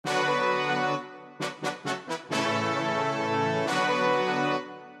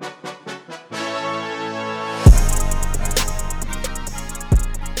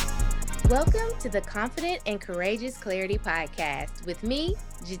Welcome to the Confident and Courageous Clarity Podcast with me,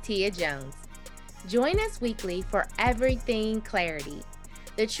 Jatia Jones. Join us weekly for everything clarity.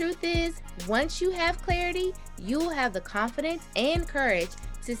 The truth is, once you have clarity, you'll have the confidence and courage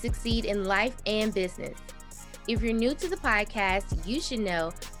to succeed in life and business. If you're new to the podcast, you should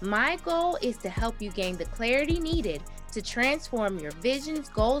know my goal is to help you gain the clarity needed to transform your visions,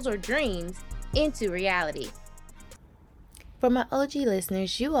 goals, or dreams into reality. For my OG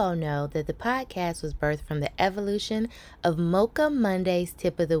listeners, you all know that the podcast was birthed from the evolution of Mocha Monday's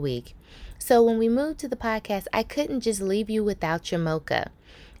Tip of the Week. So when we moved to the podcast, I couldn't just leave you without your mocha.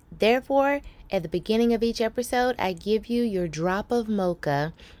 Therefore, at the beginning of each episode, I give you your drop of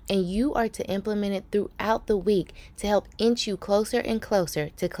mocha, and you are to implement it throughout the week to help inch you closer and closer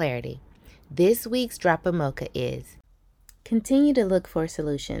to clarity. This week's drop of mocha is: continue to look for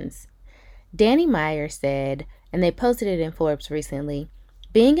solutions. Danny Meyer said, and they posted it in Forbes recently,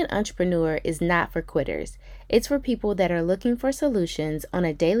 being an entrepreneur is not for quitters. It's for people that are looking for solutions on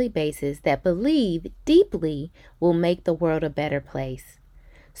a daily basis that believe deeply will make the world a better place.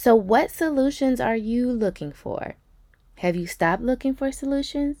 So what solutions are you looking for? Have you stopped looking for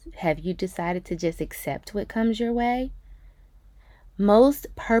solutions? Have you decided to just accept what comes your way? Most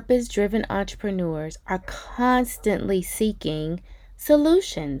purpose-driven entrepreneurs are constantly seeking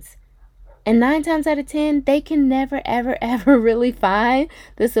solutions. And 9 times out of 10, they can never, ever really find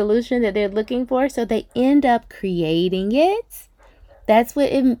the solution that they're looking for. So they end up creating it. That's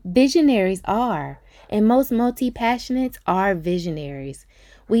what visionaries are. And most multi-passionates are visionaries.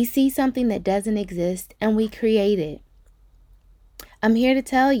 We see something that doesn't exist and we create it. I'm here to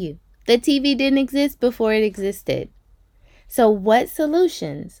tell you that TV didn't exist before it existed. So what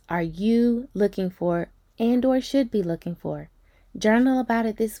solutions are you looking for and or should be looking for? Journal about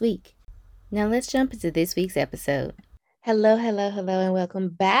it this week. Now let's jump into this week's episode. Hello, and welcome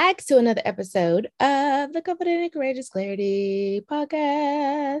back to another episode of the Confident and Courageous Clarity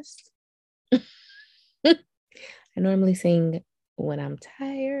Podcast. I normally sing when I'm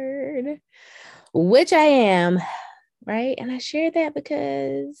tired, which I am, right? And I share that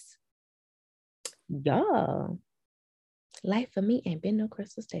because, y'all, life for me ain't been no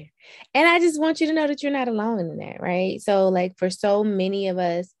crystal stair. And I just want you to know that you're not alone in that, right? So like for so many of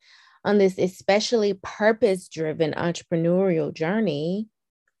us, on this especially purpose-driven entrepreneurial journey,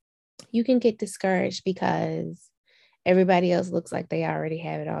 you can get discouraged because everybody else looks like they already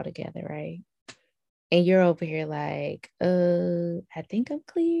have it all together, right? And you're over here like, I think I'm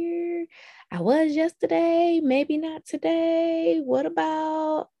clear. I was yesterday, maybe not today. What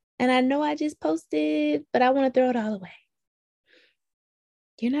about? And I know I just posted, but I want to throw it all away.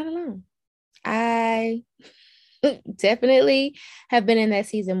 You're not alone. I definitely have been in that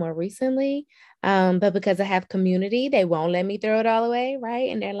season more recently. But because I have community, they won't let me throw it all away,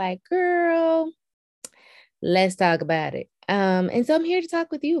 right? And they're like, girl, let's talk about it. And so I'm here to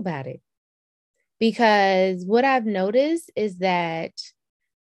talk with you about it. Because what I've noticed is that,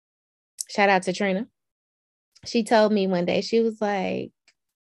 shout out to Trina. She told me one day, she was like,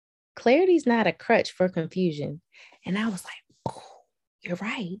 clarity's not a crutch for confusion. And I was like, oh, you're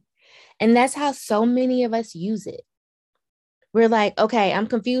right. And that's how so many of us use it. We're like, okay, I'm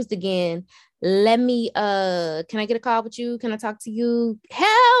confused again. Let me, can I get a call with you? Can I talk to you?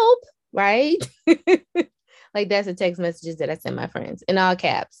 Help, right? Like that's the text messages that I send my friends in all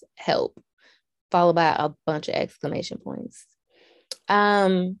caps, help, followed by a bunch of exclamation points.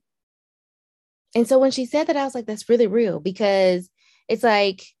 And so when she said that, I was like, that's really real because it's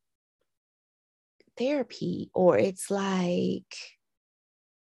like therapy, or it's like,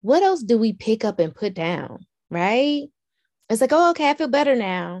 what else do we pick up and put down, right? It's like, oh, okay, I feel better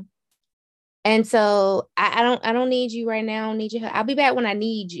now. And so I don't need you right now. I don't need you. I'll be back when I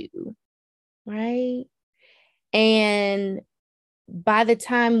need you. Right. And by the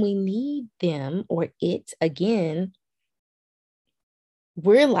time we need them or it again,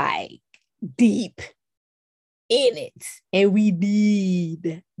 we're like deep in it and we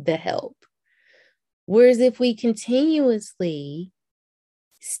need the help. Whereas if we continuously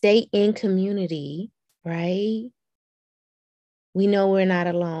stay in community, right? We know we're not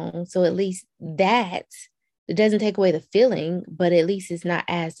alone. So at least that, it doesn't take away the feeling, but at least it's not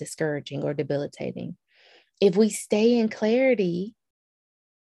as discouraging or debilitating. If we stay in clarity,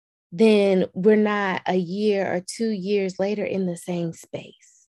 then we're not a year or 2 years later in the same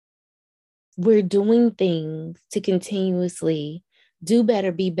space. We're doing things to continuously do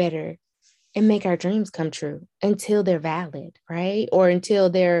better, be better, and make our dreams come true until they're valid, right? Or until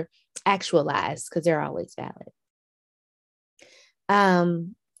they're actualized, because they're always valid.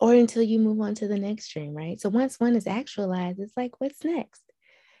 Or until you move on to the next dream, right? So once one is actualized, it's like, what's next?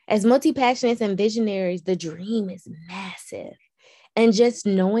 As multi-passionates and visionaries, the dream is massive. And just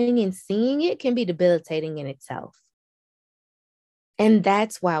knowing and seeing it can be debilitating in itself. And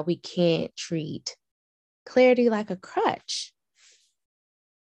that's why we can't treat clarity like a crutch.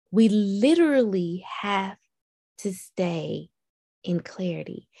 We literally have to stay in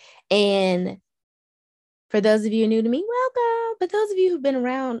clarity. And for those of you new to me, welcome. But those of you who've been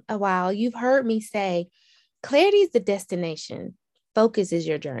around a while, you've heard me say, clarity is the destination. Focus is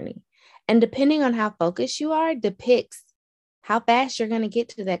your journey. And depending on how focused you are, depicts how fast you're going to get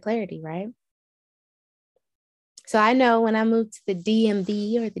to that clarity, right? So I know when I moved to the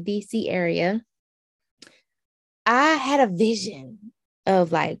DMV or the DC area, I had a vision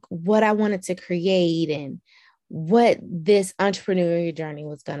of like what I wanted to create and what this entrepreneurial journey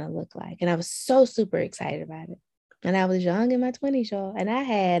was going to look like. And I was so super excited about it. And I was young in my 20s, y'all, and I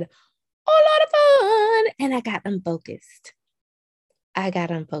had a lot of fun and I got unfocused.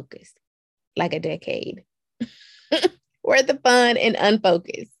 Like a decade worth of fun and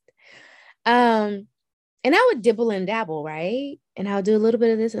unfocused. And I would dibble and dabble, right? And I would do a little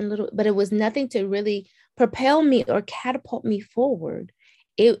bit of this and but it was nothing to really propel me or catapult me forward.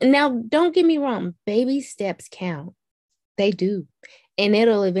 Now, don't get me wrong, baby steps count. They do. And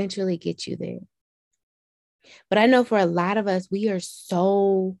it'll eventually get you there. But I know for a lot of us, we are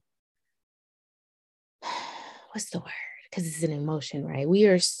so, what's the word? Because it's an emotion, right? We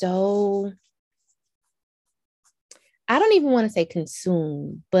are so, I don't even want to say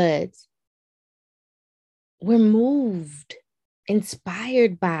consumed, but we're moved,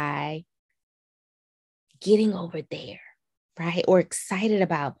 inspired by getting over there, right? Or excited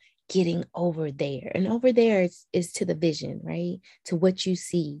about getting over there. And over there is to the vision, right? To what you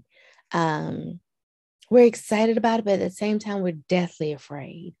see. We're excited about it, but at the same time, we're deathly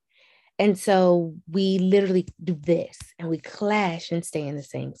afraid. And so we literally do this and we clash and stay in the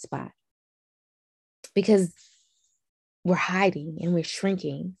same spot because we're hiding and we're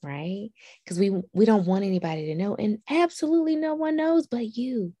shrinking, right? Because we don't want anybody to know. And absolutely no one knows but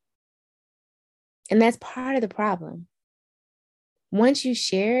you. And that's part of the problem. Once you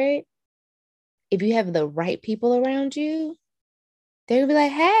share it, if you have the right people around you, they'll be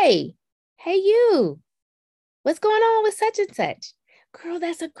like, hey, you, what's going on with such and such? Girl,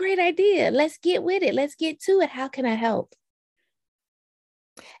 that's a great idea. Let's get with it. Let's get to it. How can I help?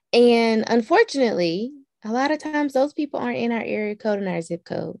 And unfortunately, a lot of times those people aren't in our area code and our zip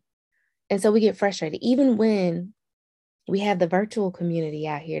code. And so we get frustrated, even when we have the virtual community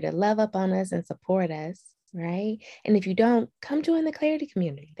out here to love up on us and support us, right? And if you don't, come join the Clarity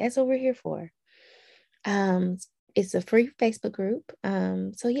community. That's what we're here for. It's a free Facebook group.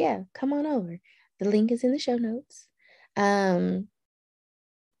 So yeah, come on over. The link is in the show notes.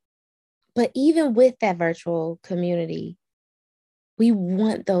 But even with that virtual community, we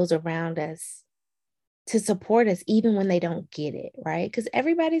want those around us to support us even when they don't get it, right? Because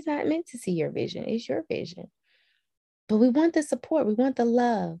everybody's not meant to see your vision. It's your vision. But we want the support. We want the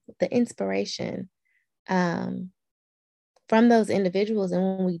love, the inspiration from those individuals. And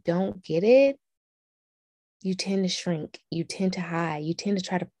when we don't get it, you tend to shrink. You tend to hide. You tend to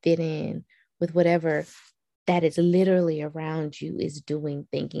try to fit in with whatever that is literally around you is doing,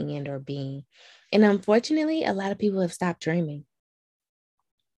 thinking, and or being. And unfortunately, a lot of people have stopped dreaming.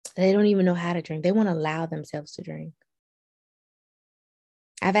 They don't even know how to dream. They won't allow themselves to dream.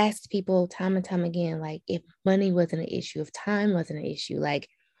 I've asked people time and time again, like, if money wasn't an issue, if time wasn't an issue, like,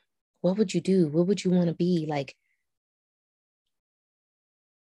 what would you do? What would you want to be? Like,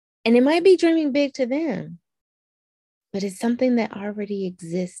 and it might be dreaming big to them, but it's something that already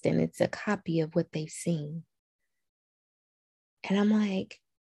exists and it's a copy of what they've seen. And I'm like,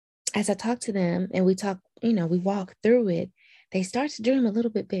 as I talk to them and we talk, we walk through it, they start to dream a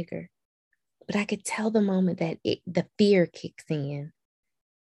little bit bigger. But I could tell the moment that the fear kicks in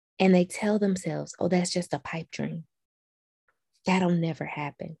and they tell themselves, oh, that's just a pipe dream. That'll never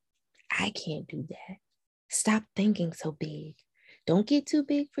happen. I can't do that. Stop thinking so big. Don't get too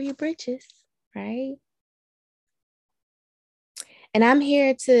big for your britches, right? And I'm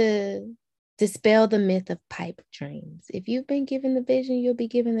here to dispel the myth of pipe dreams. If you've been given the vision, you'll be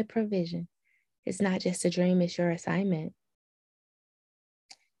given the provision. It's not just a dream, it's your assignment.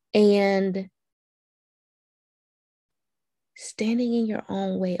 And standing in your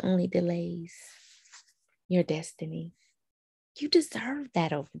own way only delays your destiny. You deserve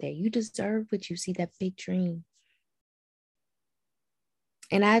that over there. You deserve what you see, that big dream.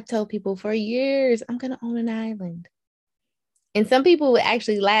 And I've told people for years, I'm going to own an island. And some people would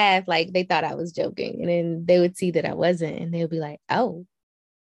actually laugh like they thought I was joking. And then they would see that I wasn't. And they would be like, oh,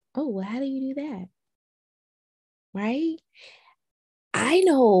 well, how do you do that? Right? I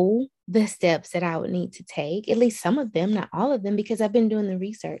know the steps that I would need to take, at least some of them, not all of them, because I've been doing the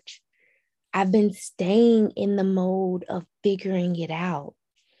research. I've been staying in the mode of figuring it out,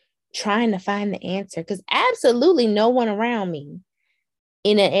 trying to find the answer, because absolutely no one around me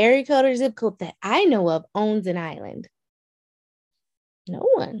in an area code or zip code that I know of owns an island. No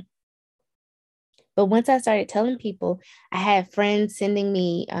one. But once I started telling people, I had friends sending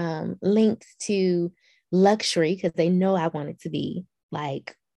me links to luxury because they know I wanted to be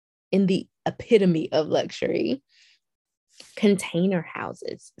like in the epitome of luxury, container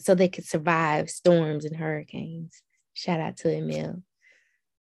houses so they could survive storms and hurricanes. Shout out to Emil.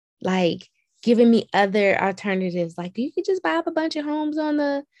 Like giving me other alternatives. Like you could just buy up a bunch of homes on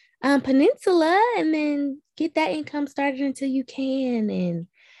the peninsula and then get that income started until you can. And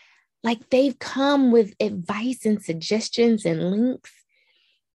like they've come with advice and suggestions and links.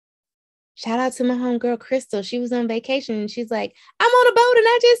 Shout out to my homegirl, Crystal. She was on vacation and she's like, I'm on a boat and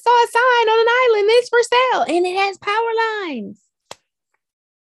I just saw a sign on an island. It's for sale. And it has power lines.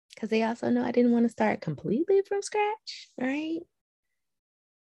 Because they also know I didn't want to start completely from scratch, right?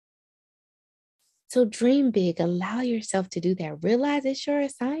 So dream big. Allow yourself to do that. Realize it's your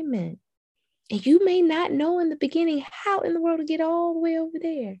assignment. And you may not know in the beginning how in the world to get all the way over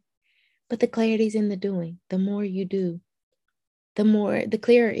there. But the clarity's in the doing. The more you do, the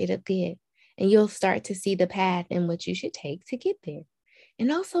clearer it'll get. And you'll start to see the path and what you should take to get there.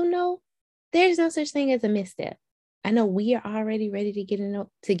 And also know there's no such thing as a misstep. I know we are already ready to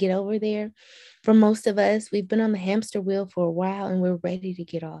get over there. For most of us, we've been on the hamster wheel for a while and we're ready to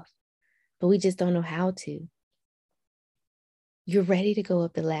get off, but we just don't know how to. You're ready to go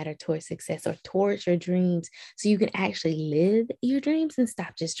up the ladder towards success or towards your dreams so you can actually live your dreams and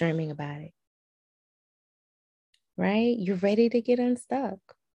stop just dreaming about it. Right? You're ready to get unstuck.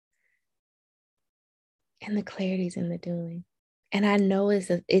 And the clarity's in the doing. And I know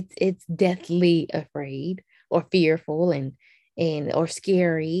it's deathly afraid or fearful and or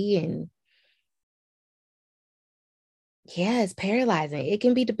scary, and yeah, it's paralyzing. It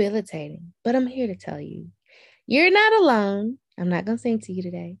can be debilitating, but I'm here to tell you, you're not alone. I'm not going to sing to you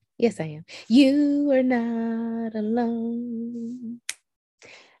today. Yes, I am. You are not alone.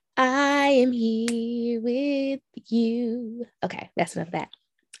 I am here with you. Okay, that's enough of that.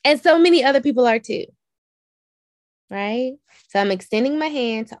 And so many other people are too. Right? So I'm extending my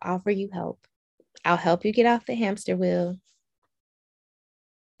hand to offer you help. I'll help you get off the hamster wheel.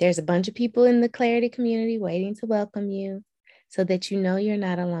 There's a bunch of people in the Clarity community waiting to welcome you so that you know you're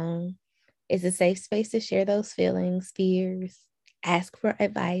not alone. It's a safe space to share those feelings, fears, ask for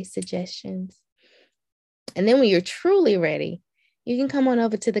advice, suggestions. And then when you're truly ready, you can come on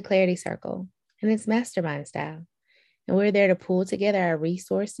over to the Clarity Circle, and it's mastermind style. And we're there to pull together our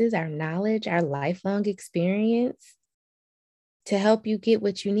resources, our knowledge, our lifelong experience to help you get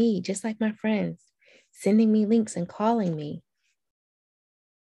what you need, just like my friends sending me links and calling me.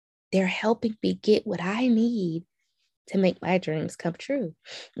 They're helping me get what I need to make my dreams come true.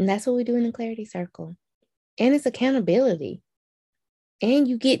 And that's what we do in the Clarity Circle. And it's accountability. And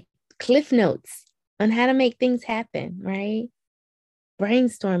you get cliff notes on how to make things happen, right?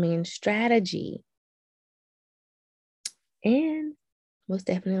 Brainstorming and strategy. And most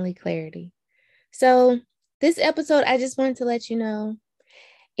definitely clarity. So this episode, I just wanted to let you know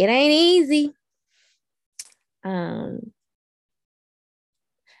it ain't easy. I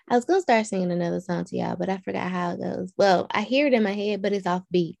was going to start singing another song to y'all, but I forgot how it goes. Well, I hear it in my head, but it's off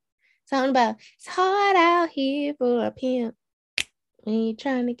beat. Something about it's hard out here for a pimp when you're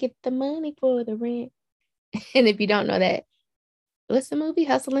trying to get the money for the rent. And if you don't know that, what's the movie?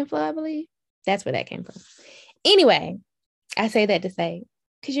 Hustle and Flow, I believe. That's where that came from. Anyway, I say that to say,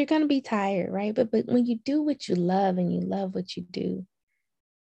 because you're going to be tired, right? But when you do what you love and you love what you do,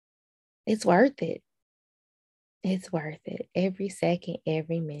 it's worth it. It's worth it. Every second,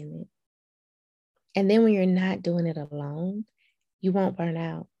 every minute. And then when you're not doing it alone, you won't burn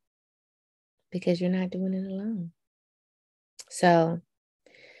out because you're not doing it alone. So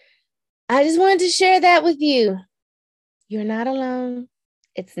I just wanted to share that with you. You're not alone.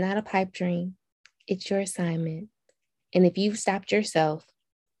 It's not a pipe dream. It's your assignment. And if you've stopped yourself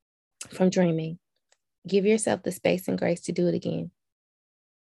from dreaming, give yourself the space and grace to do it again.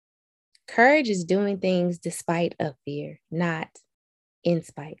 Courage is doing things despite of fear, not in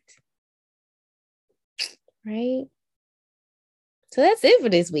spite. Right? So that's it for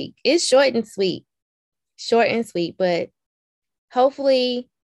this week. It's short and sweet. Short and sweet, but hopefully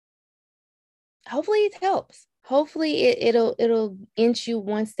it helps. Hopefully it'll inch you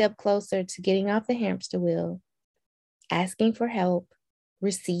one step closer to getting off the hamster wheel, asking for help,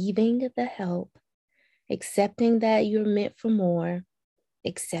 receiving the help, accepting that you're meant for more,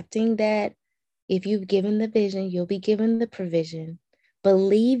 accepting that if you've given the vision, you'll be given the provision,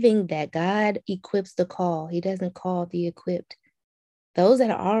 believing that God equips the call. He doesn't call the equipped. Those that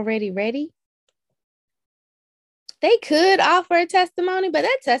are already ready, they could offer a testimony, but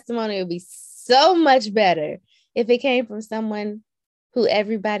that testimony would be so much better if it came from someone who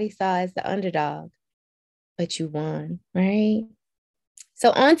everybody saw as the underdog, but you won, right?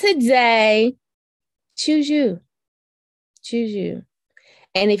 So on today, choose you. Choose you.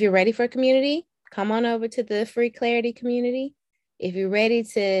 And if you're ready for community, come on over to the free Clarity community. If you're ready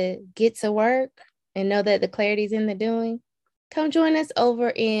to get to work and know that the clarity is in the doing, come join us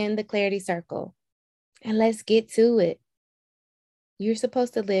over in the Clarity Circle and let's get to it. You're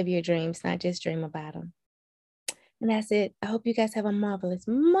supposed to live your dreams, not just dream about them. And that's it. I hope you guys have a marvelous,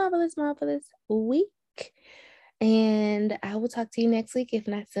 marvelous, marvelous week. And I will talk to you next week, if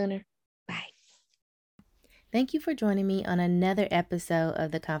not sooner. Bye. Thank you for joining me on another episode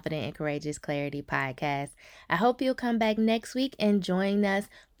of the Confident and Courageous Clarity Podcast. I hope you'll come back next week and join us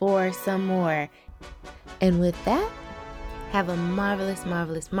for some more. And with that, have a marvelous,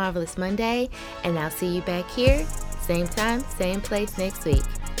 marvelous, marvelous Monday. And I'll see you back here, same time, same place next week.